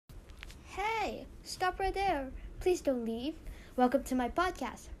stop right there. Please don't leave. Welcome to my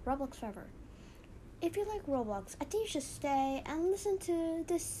podcast, Roblox Forever. If you like Roblox, I think you should stay and listen to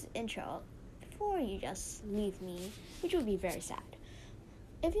this intro before you just leave me, which would be very sad.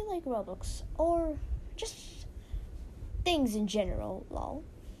 If you like Roblox or just things in general, lol,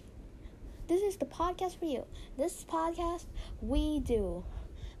 this is the podcast for you. This podcast, we do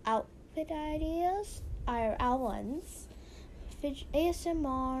outfit ideas, our outlines,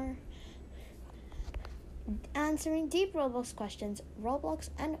 ASMR, answering deep Roblox questions, Roblox,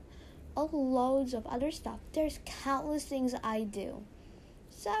 and loads of other stuff. There's countless things I do.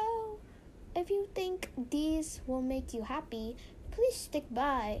 So, if you think these will make you happy, please stick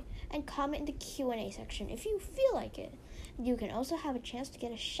by and comment in the Q&A section if you feel like it. You can also have a chance to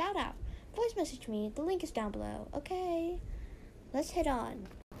get a shout out. Voice message me, the link is down below. Okay, let's head on.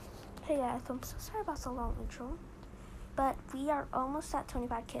 Hey guys, I'm so sorry about so long intro, but we are almost at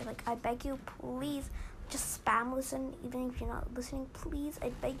 25k. I beg you, please just spam listen. Even if you're not listening, please, I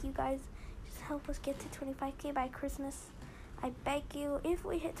beg you guys, just help us get to 25k by Christmas. I beg you. If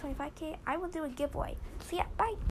we hit 25k, I will do a giveaway. So yeah, bye.